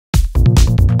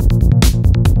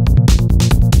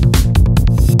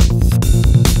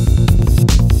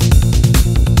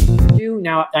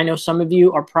I know some of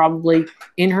you are probably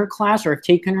in her class or have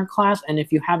taken her class, and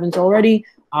if you haven't already,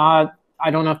 I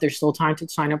don't know if there's still time to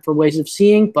sign up for Ways of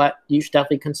Seeing, but you should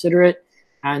definitely consider it.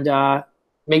 And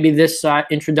maybe this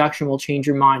introduction will change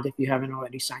your mind if you haven't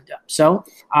already signed up. So,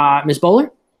 Ms.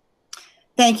 Bouler?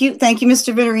 Thank you,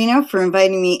 Mr. Vittorino, for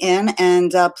inviting me in.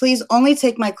 And please only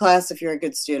take my class if you're a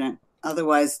good student.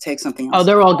 Otherwise, take something else. Oh,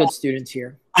 they're all good students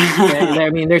here. I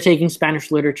mean, they're taking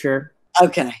Spanish literature.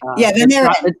 Okay. Yeah, then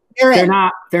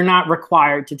they're not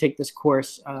required to take this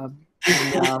course,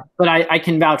 but I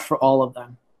can vouch for all of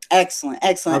them. Excellent,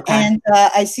 excellent. Okay. And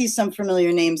I see some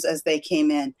familiar names as they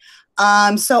came in.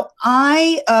 So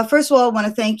I, first of all, want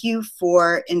to thank you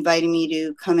for inviting me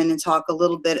to come in and talk a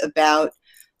little bit about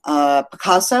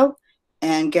Picasso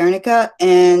and Guernica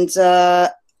and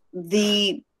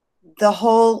the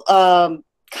whole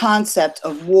concept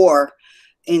of war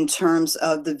in terms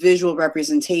of the visual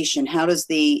representation. How does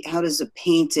a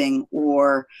painting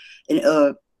or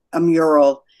a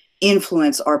mural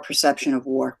influence our perception of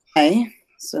war? Okay,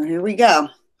 so here we go.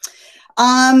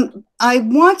 I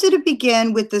wanted to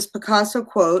begin with this Picasso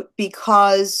quote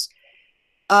because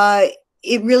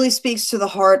it really speaks to the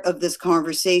heart of this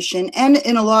conversation, and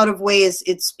in a lot of ways,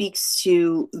 it speaks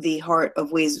to the heart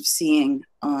of Ways of Seeing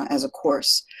as a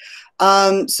course.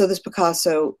 So this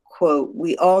Picasso quote,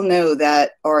 "We all know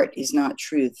that art is not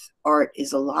truth. Art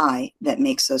is a lie that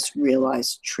makes us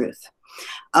realize truth."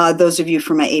 Those of you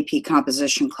from my AP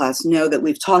composition class know that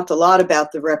we've talked a lot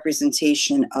about the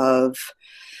representation of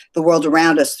the world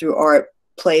around us through art.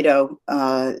 Plato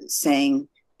saying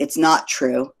it's not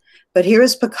true. But here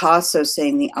is Picasso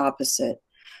saying the opposite.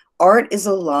 Art is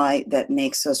a lie that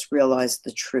makes us realize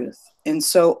the truth. And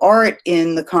so art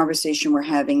in the conversation we're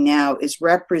having now is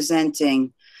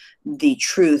representing the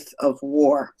truth of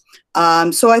war.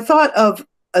 So I thought of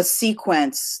a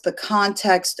sequence, the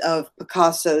context of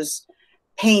Picasso's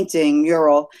painting,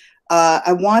 mural.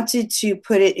 I wanted to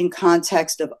put it in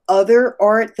context of other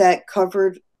art that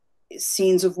covered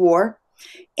scenes of war,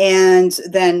 and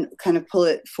then kind of pull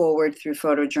it forward through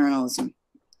photojournalism.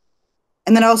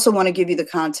 And then I also want to give you the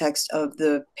context of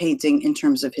the painting in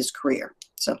terms of his career.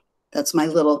 So that's my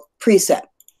little preset.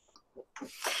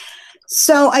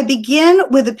 So I begin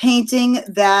with a painting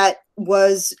that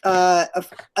was a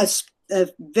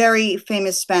very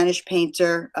famous Spanish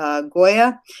painter,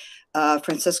 Goya,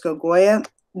 Francisco Goya.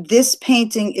 This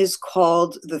painting is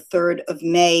called The 3rd of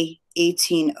May,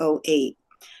 1808.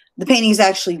 The painting is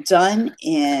actually done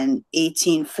in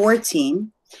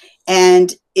 1814,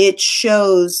 and it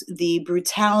shows the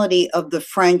brutality of the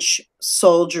French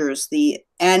soldiers, the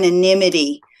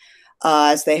anonymity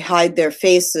as they hide their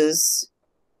faces.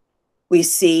 We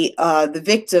see the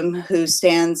victim who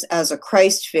stands as a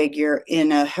Christ figure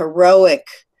in a heroic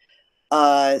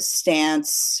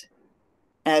stance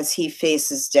as he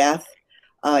faces death.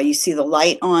 You see the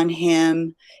light on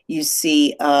him. You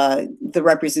see the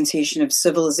representation of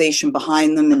civilization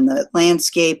behind them in the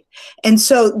landscape. And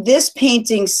so this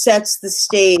painting sets the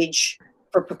stage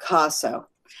for Picasso,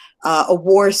 a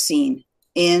war scene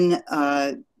in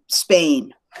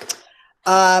Spain.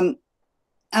 I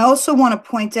also want to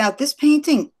point out this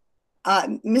painting,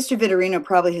 Mr. Vittorino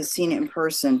probably has seen it in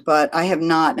person, but I have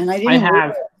not. And I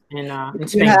have in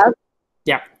Spain. You have?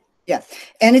 Yeah. Yeah.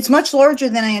 And it's much larger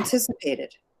than I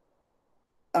anticipated.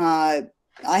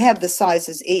 I have the size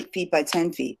as 8 feet by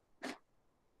 10 feet,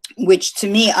 which to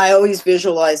me, I always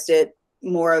visualized it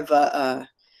more of a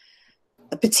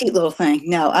petite little thing.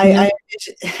 No, I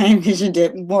envisioned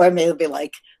it more maybe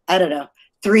like, I don't know,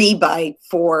 3 by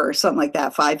 4 or something like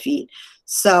that, 5 feet.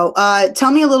 So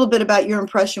tell me a little bit about your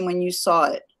impression when you saw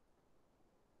it.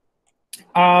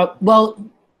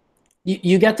 Well,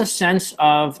 you get the sense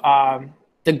of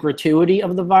the gratuity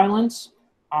of the violence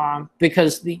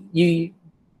because you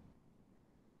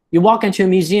walk into a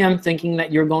museum thinking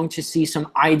that you're going to see some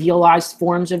idealized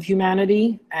forms of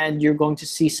humanity, and you're going to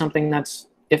see something that's,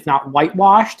 if not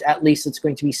whitewashed, at least it's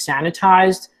going to be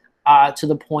sanitized to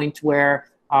the point where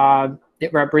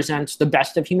it represents the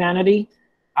best of humanity.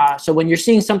 So when you're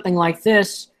seeing something like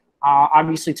this,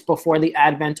 obviously it's before the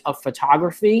advent of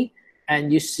photography,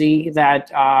 and you see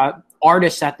that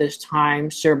artists at this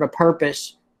time serve a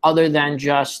purpose other than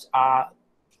just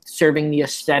serving the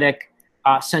aesthetic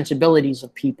sensibilities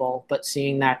of people, but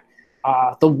seeing that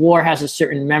the war has a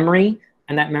certain memory,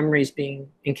 and that memory is being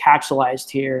encapsulated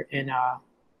here in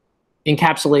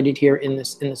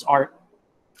this art.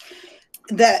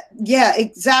 Yeah,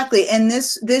 exactly. And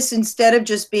this instead of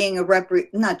just being I don't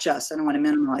want to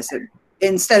minimize it.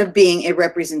 Instead of being a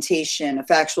representation, a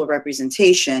factual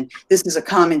representation, this is a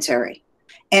commentary,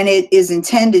 and it is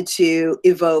intended to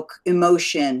evoke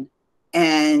emotion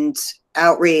and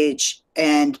outrage,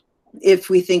 and if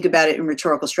we think about it in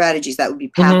rhetorical strategies, that would be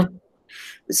pathos.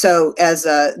 So as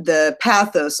the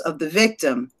pathos of the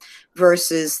victim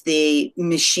versus the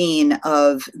machine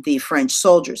of the French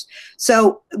soldiers.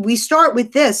 So we start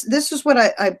with this. This is what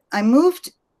I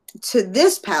moved to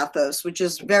this pathos, which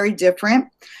is very different,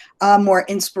 more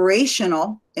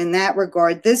inspirational in that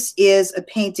regard. This is a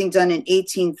painting done in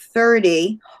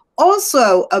 1830,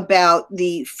 also about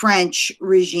the French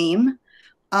regime.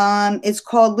 It's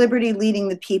called Liberty Leading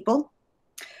the People.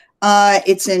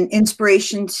 It's an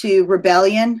inspiration to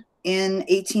rebellion in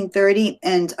 1830.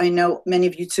 And I know many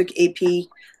of you took AP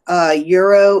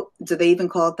Euro. Do they even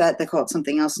call it that? They call it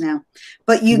something else now.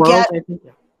 But you World, get,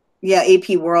 yeah,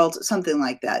 AP World, something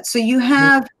like that. So you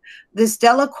have this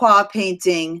Delacroix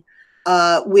painting,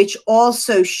 which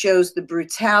also shows the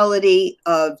brutality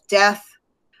of death.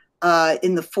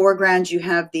 In the foreground, you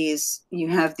have these,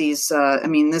 I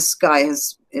mean, this guy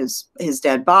is his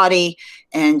dead body,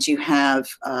 and you have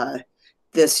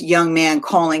this young man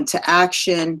calling to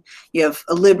action. You have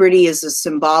Liberty as a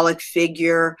symbolic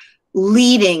figure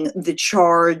leading the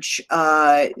charge,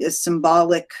 a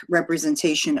symbolic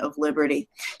representation of liberty.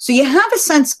 So you have a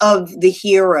sense of the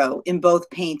hero in both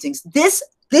paintings. This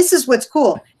is what's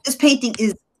cool. This painting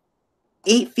is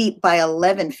 8 feet by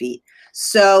 11 feet.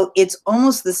 So it's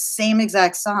almost the same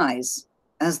exact size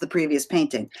as the previous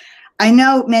painting. I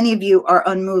know many of you are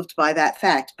unmoved by that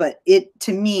fact, but it,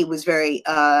 to me, was very,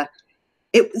 I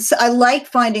like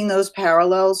finding those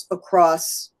parallels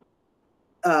across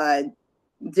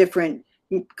different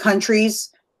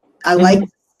countries. I like to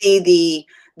see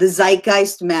the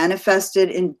zeitgeist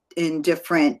manifested in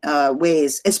different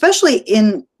ways, especially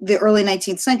in the early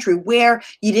 19th century, where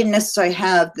you didn't necessarily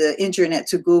have the internet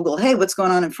to Google, hey, what's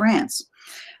going on in France?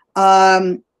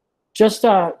 Just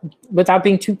without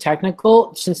being too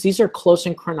technical, since these are close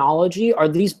in chronology, are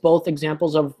these both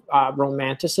examples of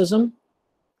romanticism?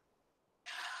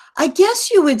 I guess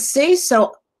you would say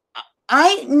so.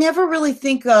 I never really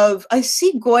think of, I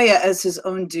see Goya as his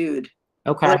own dude.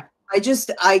 Okay. Like,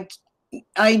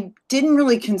 I didn't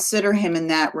really consider him in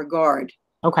that regard.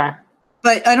 Okay.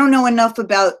 But I don't know enough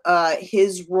about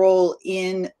his role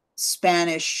in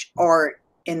Spanish art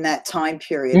in that time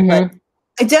period. But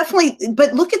I definitely,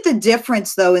 but look at the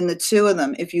difference though in the two of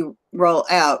them. If you roll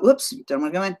out, whoops, don't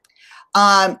want to go in.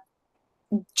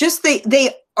 Just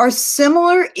they are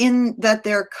similar in that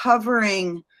they're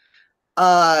covering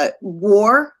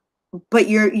war, but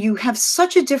you have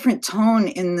such a different tone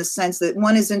in the sense that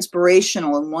one is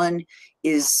inspirational and one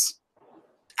is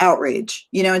outrage,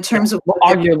 you know, in terms of, well,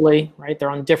 arguably, right, they're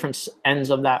on different ends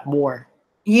of that war.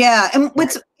 Yeah, and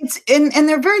and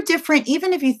they're very different.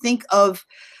 Even if you think of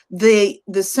the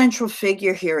central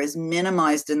figure here is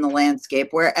minimized in the landscape,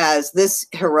 whereas this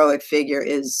heroic figure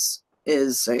is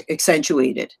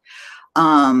accentuated.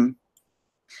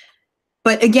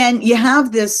 But again, you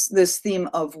have this theme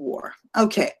of war.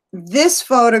 Okay, this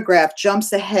photograph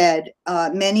jumps ahead.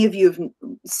 Many of you have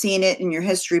seen it in your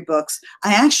history books.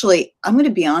 I'm going to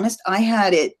be honest, I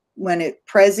had it when it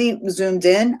Prezi zoomed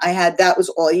in. That was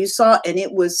all you saw, and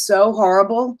it was so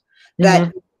horrible that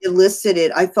it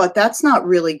elicited. I thought that's not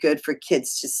really good for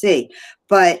kids to see.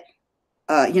 But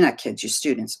you're not kids, you're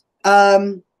students.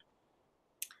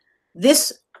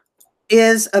 This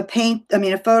is a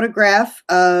photograph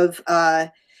of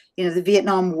the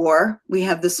Vietnam War. We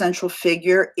have the central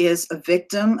figure is a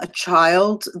victim, a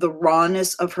child, the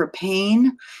rawness of her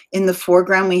pain. In the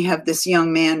foreground, we have this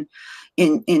young man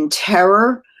in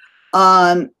terror.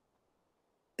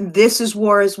 This is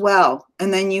war as well.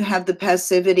 And then you have the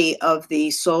passivity of the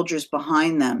soldiers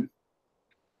behind them.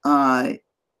 And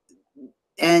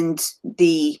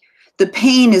the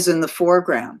pain is in the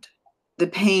foreground. The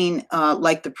pain,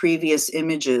 like the previous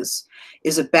images,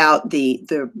 is about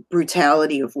the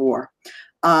brutality of war.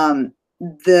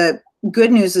 The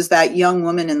good news is that young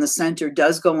woman in the center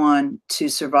does go on to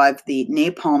survive the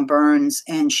napalm burns,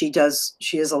 and she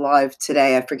is alive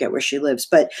today. I forget where she lives,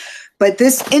 but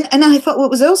this, and I thought what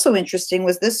was also interesting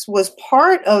was this was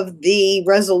part of the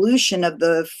resolution of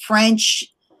the French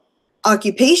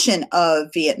occupation of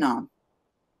Vietnam.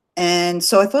 And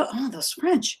so I thought, oh, those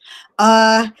French.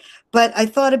 But I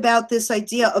thought about this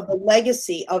idea of the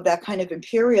legacy of that kind of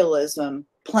imperialism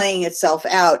playing itself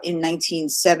out in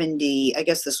 1970. I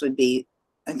guess this would be,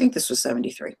 I think this was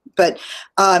 73, but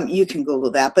you can Google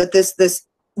that. But this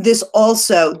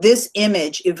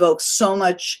image evokes so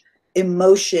much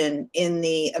emotion in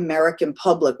the American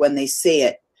public when they see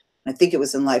it. I think it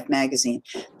was in Life magazine.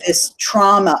 This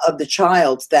trauma of the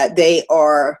child that they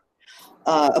are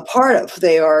a part of.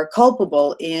 They are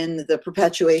culpable in the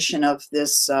perpetuation of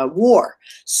this war.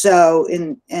 So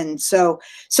in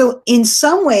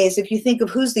some ways, if you think of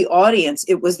who's the audience,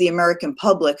 it was the American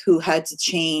public who had to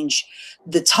change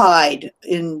the tide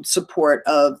in support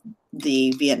of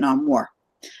the Vietnam War.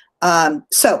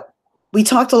 So we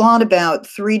talked a lot about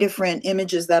 3 different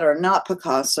images that are not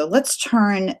Picasso. Let's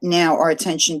turn now our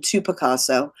attention to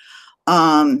Picasso.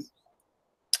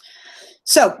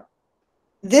 So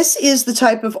this is the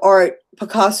type of art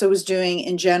Picasso was doing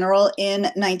in general in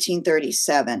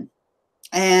 1937.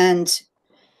 And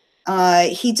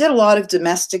he did a lot of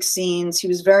domestic scenes. He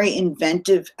was very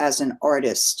inventive as an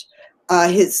artist.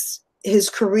 His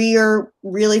career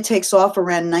really takes off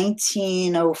around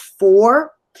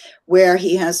 1904, where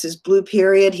he has his blue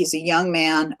period. He's a young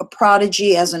man, a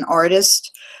prodigy as an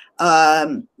artist.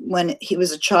 When he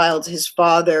was a child, his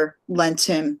father lent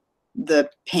him the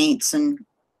paints and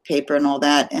paper and all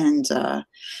that. And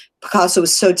Picasso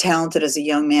was so talented as a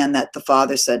young man that the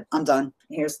father said, I'm done.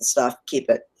 Here's the stuff. Keep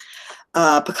it.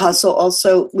 Picasso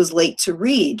also was late to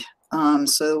read.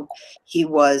 So he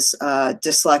was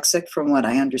dyslexic from what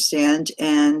I understand.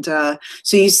 And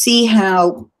so you see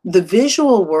how the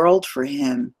visual world for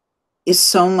him is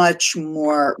so much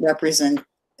more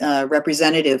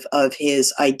representative of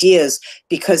his ideas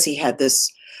because he had this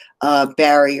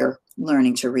barrier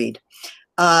learning to read.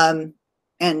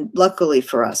 And luckily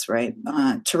for us, right?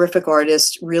 Terrific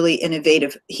artist, really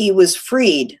innovative. He was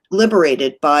freed,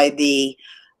 liberated by the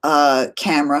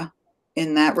camera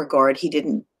in that regard. He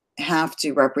didn't have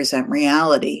to represent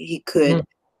reality. He could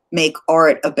make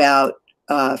art about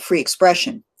free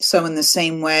expression. So in the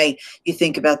same way, you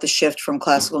think about the shift from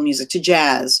classical music to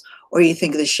jazz, or you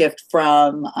think of the shift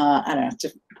from, I don't know,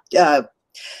 to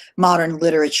modern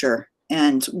literature.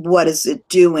 And what is it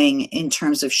doing in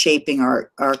terms of shaping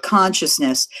our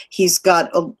consciousness? He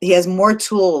has more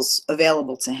tools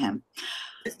available to him.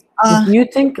 Do you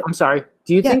think, I'm sorry,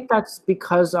 do you think that's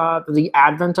because of the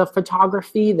advent of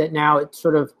photography, that now it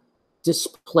sort of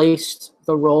displaced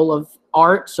the role of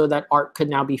art so that art could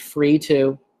now be free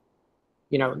to,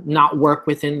 you know, not work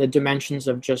within the dimensions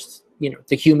of just, you know,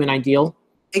 the human ideal?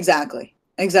 Exactly.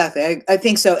 I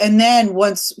think so. And then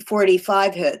once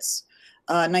 45 hits,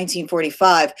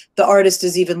 1945, the artist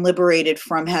is even liberated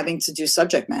from having to do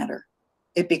subject matter.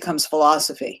 It becomes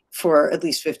philosophy for at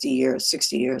least 50 years,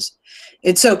 60 years.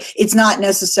 And so it's not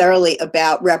necessarily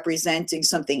about representing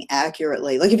something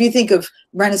accurately. Like if you think of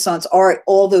Renaissance art,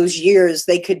 all those years,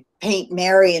 they could paint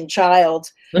Mary and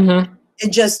Child. And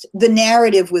just the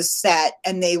narrative was set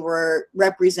and they were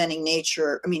representing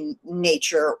nature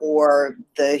or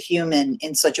the human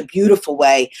in such a beautiful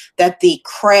way that the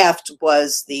craft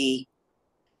was the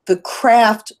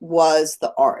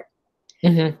art.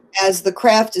 As the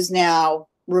craft is now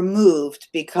removed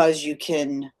because you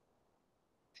can,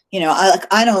 you know,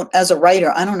 I don't, as a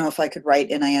writer, I don't know if I could write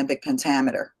in iambic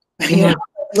pentameter, you know,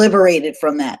 liberated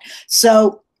from that.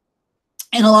 So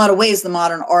in a lot of ways, the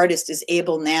modern artist is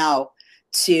able now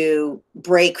to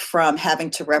break from having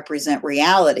to represent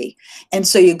reality. And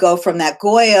so you go from that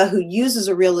Goya who uses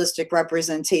a realistic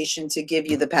representation to give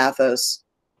you the pathos.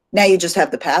 Now you just have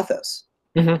the pathos.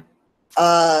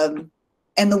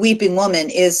 And the Weeping Woman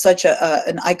is such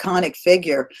an iconic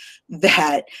figure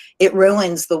that it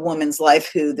ruins the woman's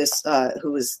life who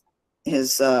was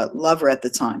his lover at the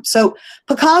time. So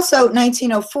Picasso,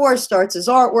 1904, starts his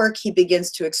artwork. He begins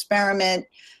to experiment.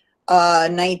 I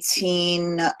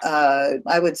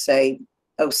would say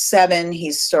 07,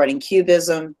 he's starting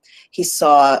Cubism. He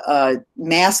saw a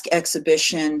mask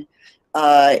exhibition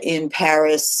in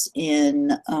Paris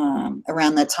in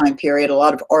around that time period. A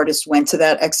lot of artists went to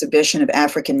that exhibition of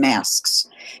African masks,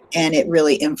 and it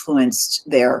really influenced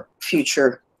their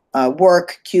future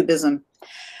work, Cubism.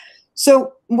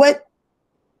 So what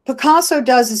Picasso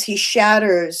does is he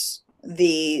shatters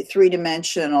the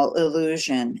three-dimensional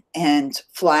illusion and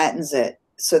flattens it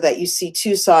so that you see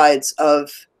two sides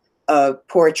of a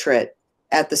portrait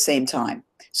at the same time.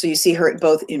 So you see her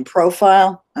both in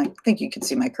profile. I think you can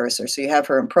see my cursor. So you have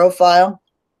her in profile,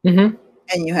 and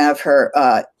you have her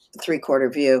three-quarter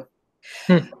view.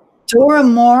 Dora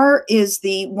Maar is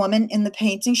the woman in the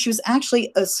painting. She was actually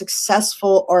a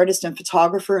successful artist and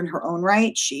photographer in her own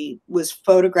right. She was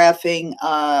photographing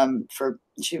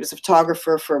she was a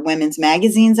photographer for women's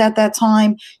magazines at that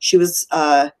time. She was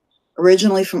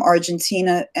originally from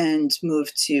Argentina and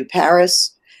moved to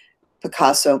Paris.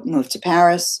 Picasso moved to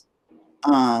Paris.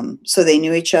 So they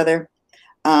knew each other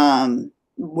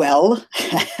well.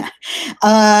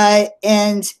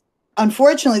 And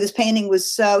unfortunately, this painting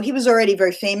was he was already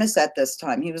very famous at this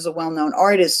time. He was a well-known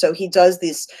artist. So he does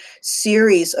this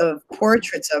series of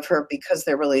portraits of her because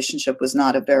their relationship was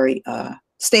not a very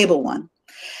stable one.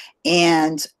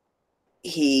 And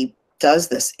he does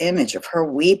this image of her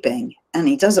weeping, and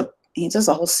he does a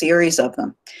whole series of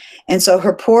them. And so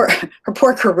her poor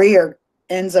career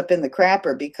ends up in the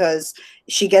crapper because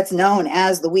she gets known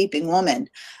as the weeping woman.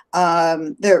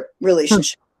 Their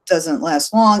relationship doesn't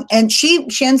last long, and she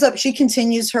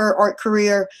continues her art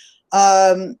career.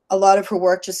 A lot of her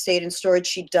work just stayed in storage.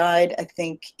 She died, I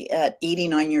think, at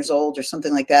 89 years old or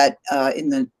something like that, in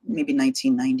the maybe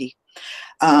 1990.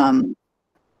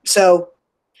 So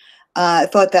I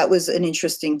thought that was an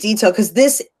interesting detail because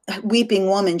this weeping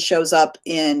woman shows up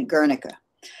in Guernica.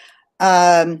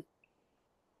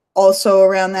 Also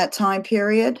around that time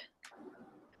period,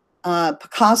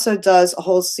 Picasso does a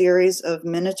whole series of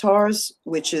minotaurs,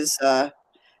 which is,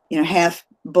 half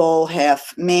bull,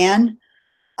 half man.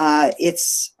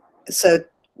 So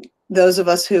those of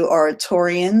us who are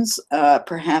Taurians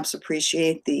perhaps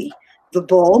appreciate the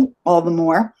bull all the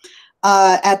more.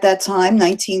 At that time,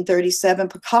 1937,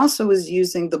 Picasso was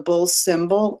using the bull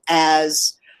symbol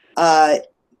as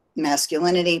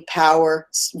masculinity, power,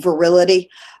 virility.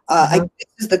 This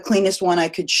is the cleanest one I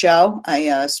could show.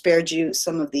 I spared you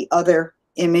some of the other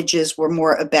images were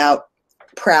more about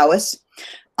prowess.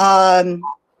 I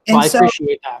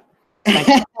appreciate that. Thank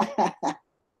you.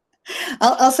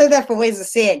 I'll say that for ways of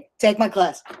seeing. Take my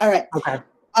class. All right. Okay.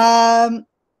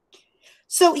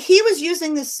 So he was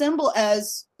using this symbol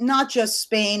as not just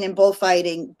Spain and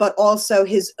bullfighting, but also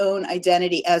his own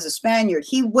identity as a Spaniard.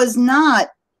 He was not,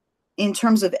 in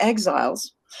terms of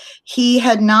exiles, he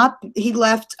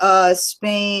left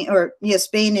Spain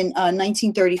in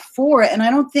 1934. And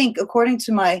I don't think, according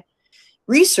to my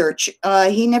research,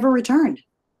 he never returned.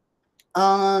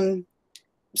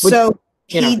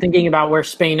 Thinking about where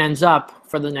Spain ends up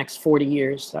for the next 40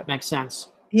 years, that makes sense.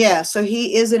 Yeah, so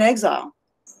he is in exile.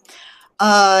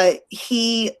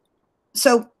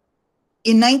 So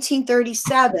in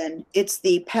 1937, it's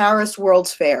the Paris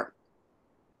World's Fair.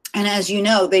 And as you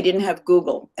know, they didn't have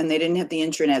Google and they didn't have the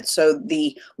internet. So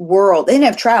they didn't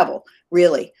have travel,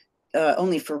 really,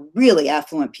 only for really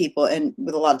affluent people and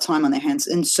with a lot of time on their hands.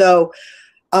 And so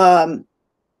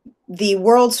the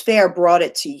World's Fair brought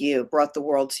the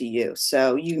world to you.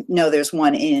 So there's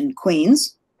one in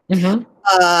Queens,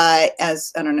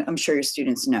 as I don't know, I'm sure your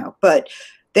students know, but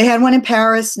they had one in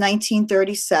Paris,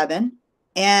 1937,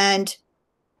 and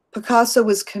Picasso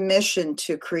was commissioned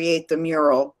to create the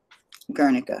mural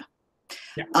Guernica.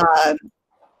 Yeah.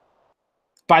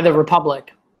 By the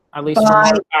Republic, at least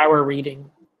from our reading.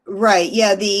 Right.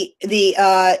 Yeah.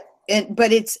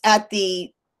 But it's at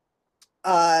the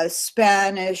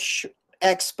Spanish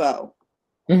Expo.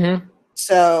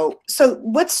 So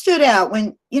what stood out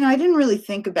when, I didn't really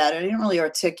think about it. I didn't really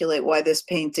articulate why this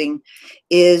painting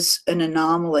is an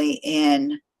anomaly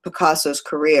in Picasso's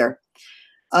career.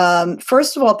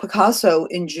 First of all, Picasso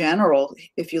in general,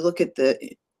 if you look at the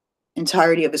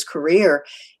entirety of his career,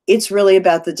 it's really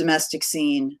about the domestic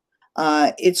scene.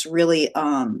 It's really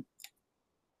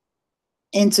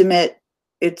intimate.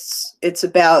 It's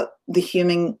about the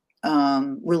human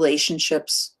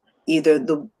relationships, either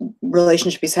the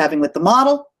relationship he's having with the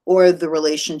model or the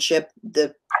relationship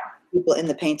the people in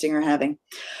the painting are having.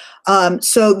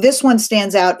 So this one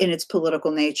stands out in its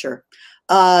political nature.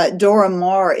 Dora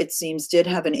Maar, it seems, did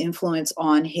have an influence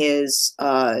on his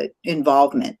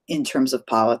involvement in terms of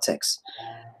politics.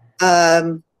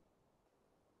 The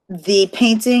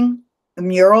painting, the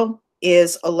mural,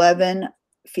 is 11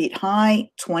 feet high,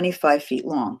 25 feet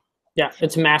long. Yeah,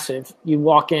 it's massive. You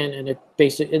walk in and it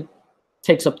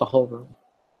takes up the whole room.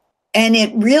 And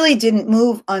it really didn't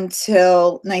move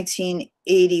until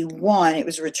 1981. It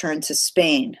was returned to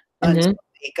Spain until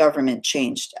the government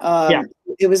changed.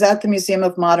 It was at the Museum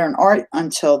of Modern Art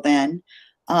until then,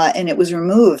 and it was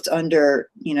removed under,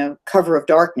 cover of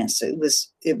darkness. It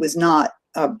was not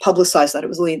publicized that it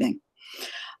was leaving.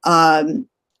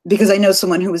 Because I know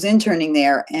someone who was interning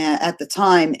there at the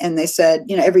time, and they said,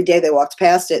 every day they walked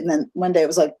past it, and then one day it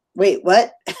was like, wait,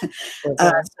 what?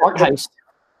 Art heist.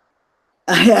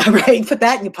 Yeah, right. Put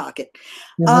that in your pocket.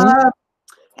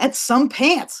 That's some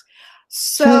pants.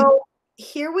 So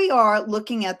here we are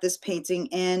looking at this painting,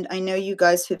 and I know you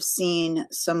guys have seen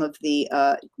some of the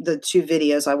 2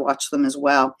 videos. I watched them as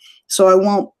well. So I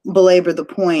won't belabor the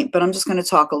point, but I'm just going to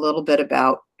talk a little bit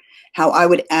about how I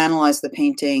would analyze the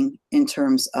painting in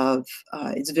terms of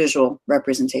its visual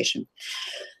representation.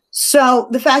 So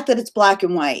the fact that it's black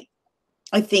and white,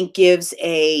 I think it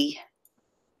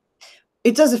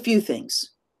does a few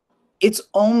things. It's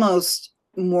almost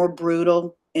more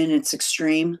brutal in its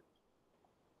extreme.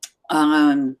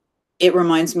 It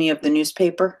reminds me of the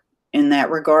newspaper in that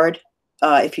regard.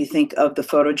 If you think of the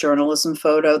photojournalism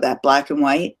photo, that black and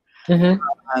white.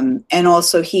 And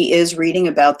also he is reading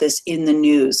about this in the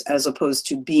news as opposed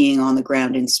to being on the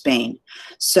ground in Spain.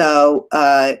 So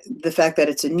the fact that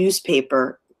it's a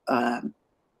newspaper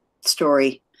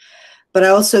story, but I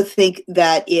also think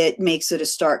that it makes it a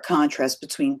stark contrast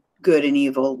between good and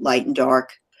evil, light and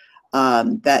dark,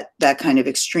 that kind of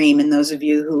extreme. And those of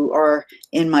you who are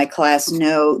in my class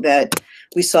know that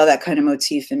we saw that kind of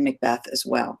motif in Macbeth as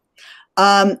well.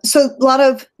 So a lot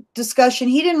of discussion.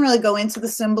 He didn't really go into the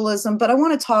symbolism, but I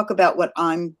want to talk about what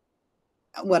I'm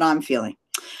feeling.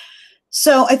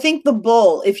 So I think the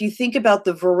bull, if you think about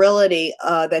the virility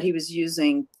that he was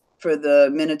using for the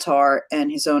Minotaur and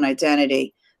his own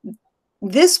identity,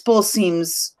 this bull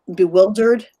seems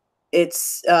bewildered.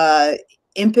 It's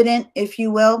impotent, if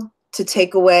you will, to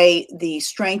take away the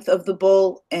strength of the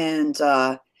bull. And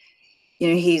you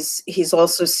know, he's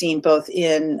also seen both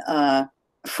in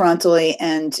frontally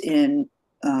and in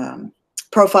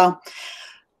profile,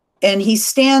 and he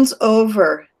stands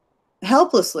over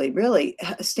helplessly, really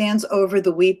stands over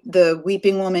the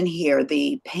weeping woman here,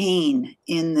 the pain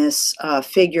in this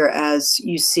figure, as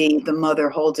you see the mother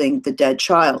holding the dead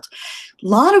child. A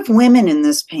lot of women in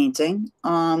this painting.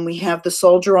 We have the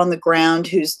soldier on the ground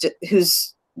who's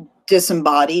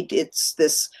disembodied. It's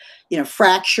this, you know,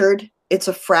 fractured. It's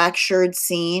a fractured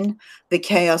scene, the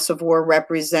chaos of war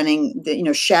representing the, you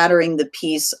know, shattering the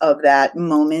peace of that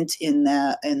moment in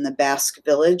the Basque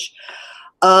village.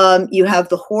 You have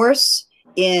the horse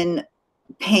in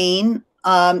pain.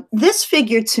 This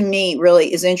figure to me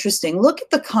really is interesting. Look at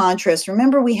the contrast.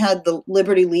 Remember we had the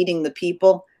Liberty leading the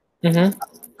people.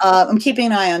 I'm keeping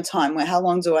an eye on time. How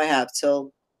long do I have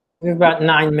till? We have about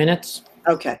 9 minutes.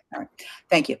 Okay, all right,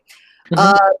 thank you.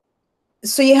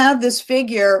 So you have this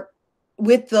figure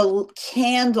with the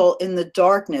candle in the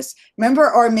darkness. Remember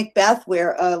our Macbeth,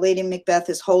 where Lady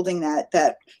Macbeth is holding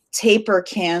that taper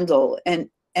candle, and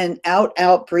an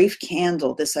out brief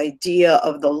candle, this idea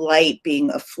of the light being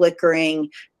a flickering,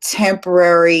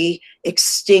 temporary,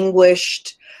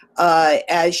 extinguished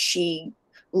as she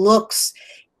looks.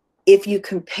 If you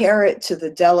compare it to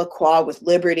the Delacroix with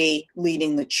Liberty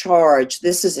leading the charge,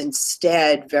 this is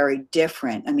instead very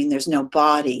different. I mean, there's no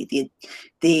body.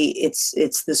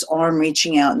 It's this arm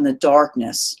reaching out in the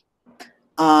darkness.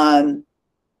 The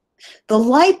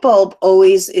light bulb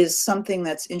always is something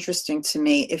that's interesting to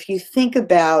me. If you think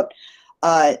about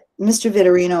Mr.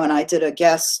 Vittorino and I did a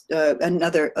guest,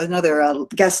 another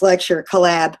guest lecture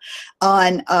collab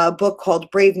on a book called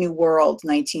Brave New World,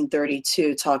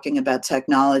 1932, talking about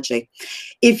technology.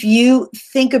 If you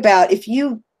think about, if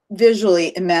you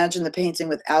visually imagine the painting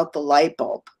without the light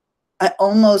bulb,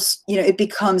 almost, you know, it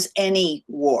becomes any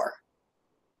war.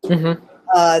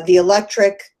 The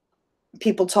electric,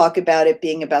 people talk about it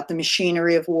being about the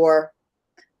machinery of war.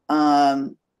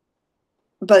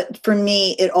 But for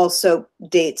me, it also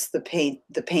dates the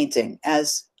painting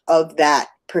as of that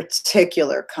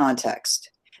particular context,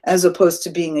 as opposed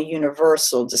to being a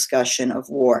universal discussion of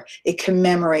war. It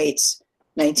commemorates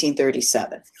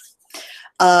 1937.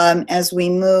 As we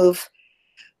move,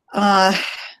 I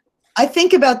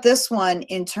think about this one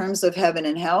in terms of heaven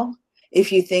and hell.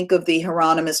 If you think of the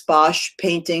Hieronymus Bosch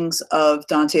paintings of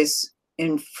Dante's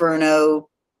Inferno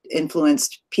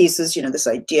influenced pieces, you know, this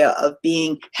idea of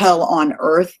being hell on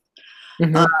earth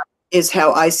is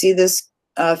how I see this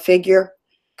figure,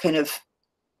 kind of,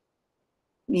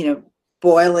 you know,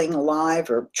 boiling alive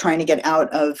or trying to get out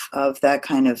of that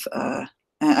kind of,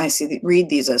 I read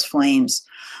these as flames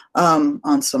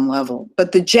on some level.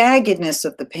 But the jaggedness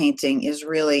of the painting is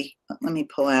really, let me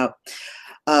pull out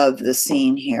of the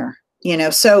scene here, you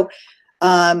know, so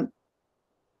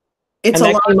it's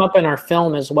and that came up in our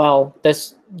film as well. The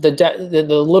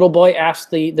little boy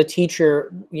asked the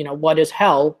teacher, you know, what is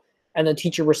hell? And the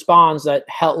teacher responds that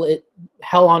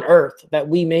hell on earth, that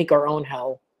we make our own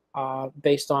hell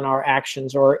based on our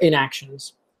actions or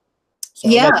inactions. So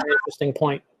yeah, that's an interesting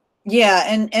point. Yeah,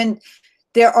 and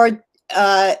there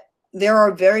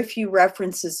are very few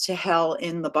references to hell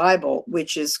in the Bible,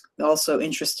 which is also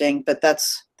interesting. But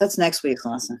that's next week's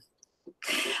lesson.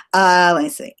 Let me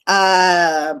see.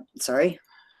 Sorry.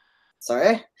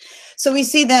 So we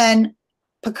see then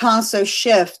Picasso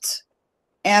shift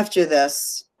after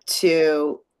this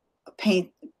to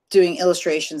doing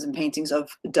illustrations and paintings of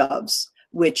doves,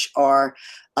 which are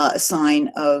a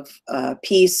sign of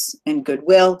peace and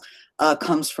goodwill.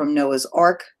 Comes from Noah's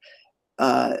Ark,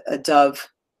 a dove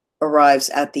arrives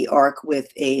at the ark with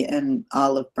an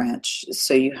olive branch.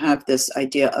 So you have this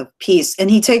idea of peace. And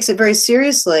he takes it very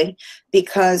seriously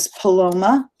because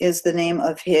Paloma is the name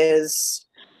of his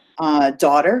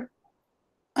daughter,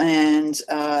 and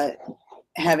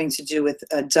having to do with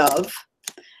a dove,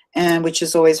 and which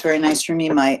is always very nice for me,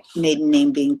 my maiden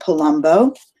name being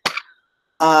Palumbo.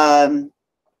 It's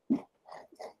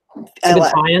a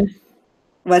good tie-in.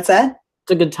 What's that?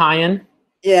 It's a good tie-in.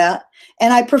 Yeah,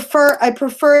 and I prefer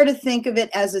to think of it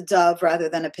as a dove rather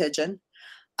than a pigeon.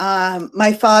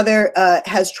 My father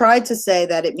has tried to say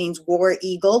that it means war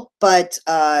eagle, but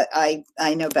I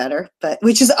know better. But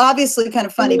which is obviously kind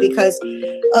of funny because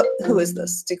who is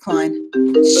this? Decline.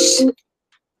 Shh.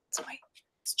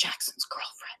 It's Jackson's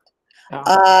girlfriend.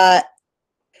 Oh.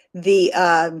 The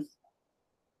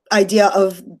idea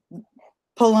of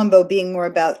Palumbo being more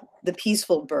about the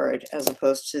peaceful bird as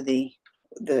opposed to the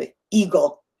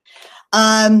eagle.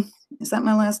 Is that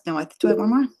my last? No, do I have one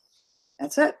more?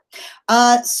 That's it.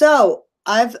 So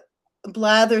I've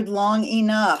blathered long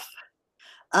enough.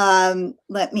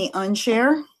 Let me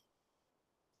unshare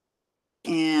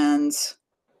and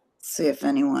see if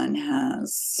anyone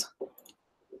has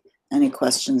any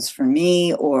questions for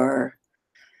me or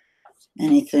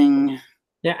anything.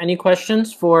 Yeah, any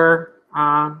questions for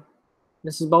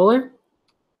Mrs. Bouler?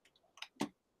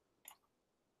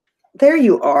 There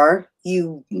you are,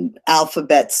 you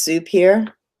alphabet soup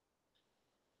here.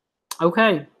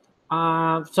 Okay.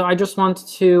 So I just want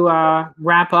to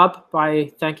wrap up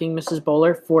by thanking Mrs.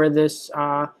 Bouler for this.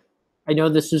 I know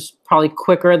this is probably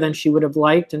quicker than she would have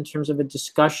liked in terms of a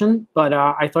discussion, but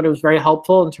I thought it was very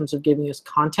helpful in terms of giving us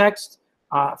context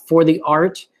for the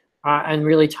art and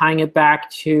really tying it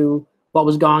back to what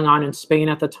was going on in Spain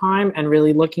at the time and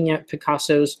really looking at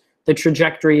Picasso's, the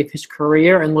trajectory of his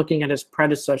career and looking at his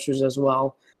predecessors as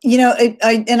well. You know,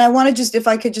 I want to just, if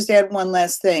I could just add one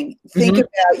last thing. Think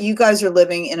about, you guys are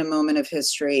living in a moment of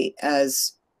history,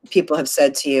 as people have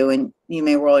said to you, and you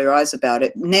may roll your eyes about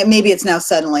it. Maybe it's now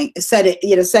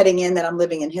setting in that I'm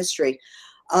living in history.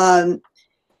 Some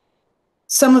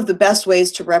of the best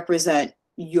ways to represent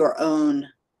your own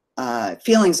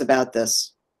feelings about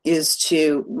this is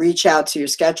to reach out to your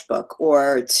sketchbook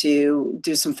or to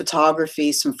do some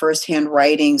photography, some firsthand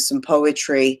writing, some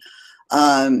poetry.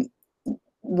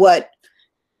 What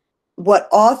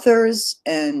authors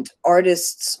and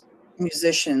artists,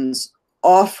 musicians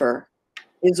offer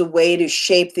is a way to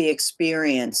shape the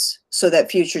experience so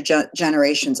that future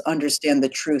generations understand the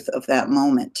truth of that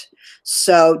moment.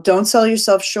 So don't sell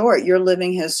yourself short. You're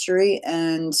living history,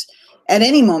 and at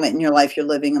any moment in your life, you're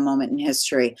living a moment in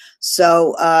history.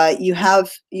 So you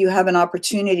have an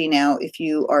opportunity now, if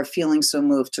you are feeling so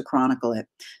moved, to chronicle it.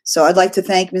 So I'd like to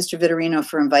thank Mr. Vittorino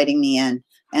for inviting me in,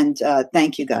 and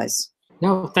thank you guys.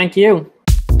 No, thank you.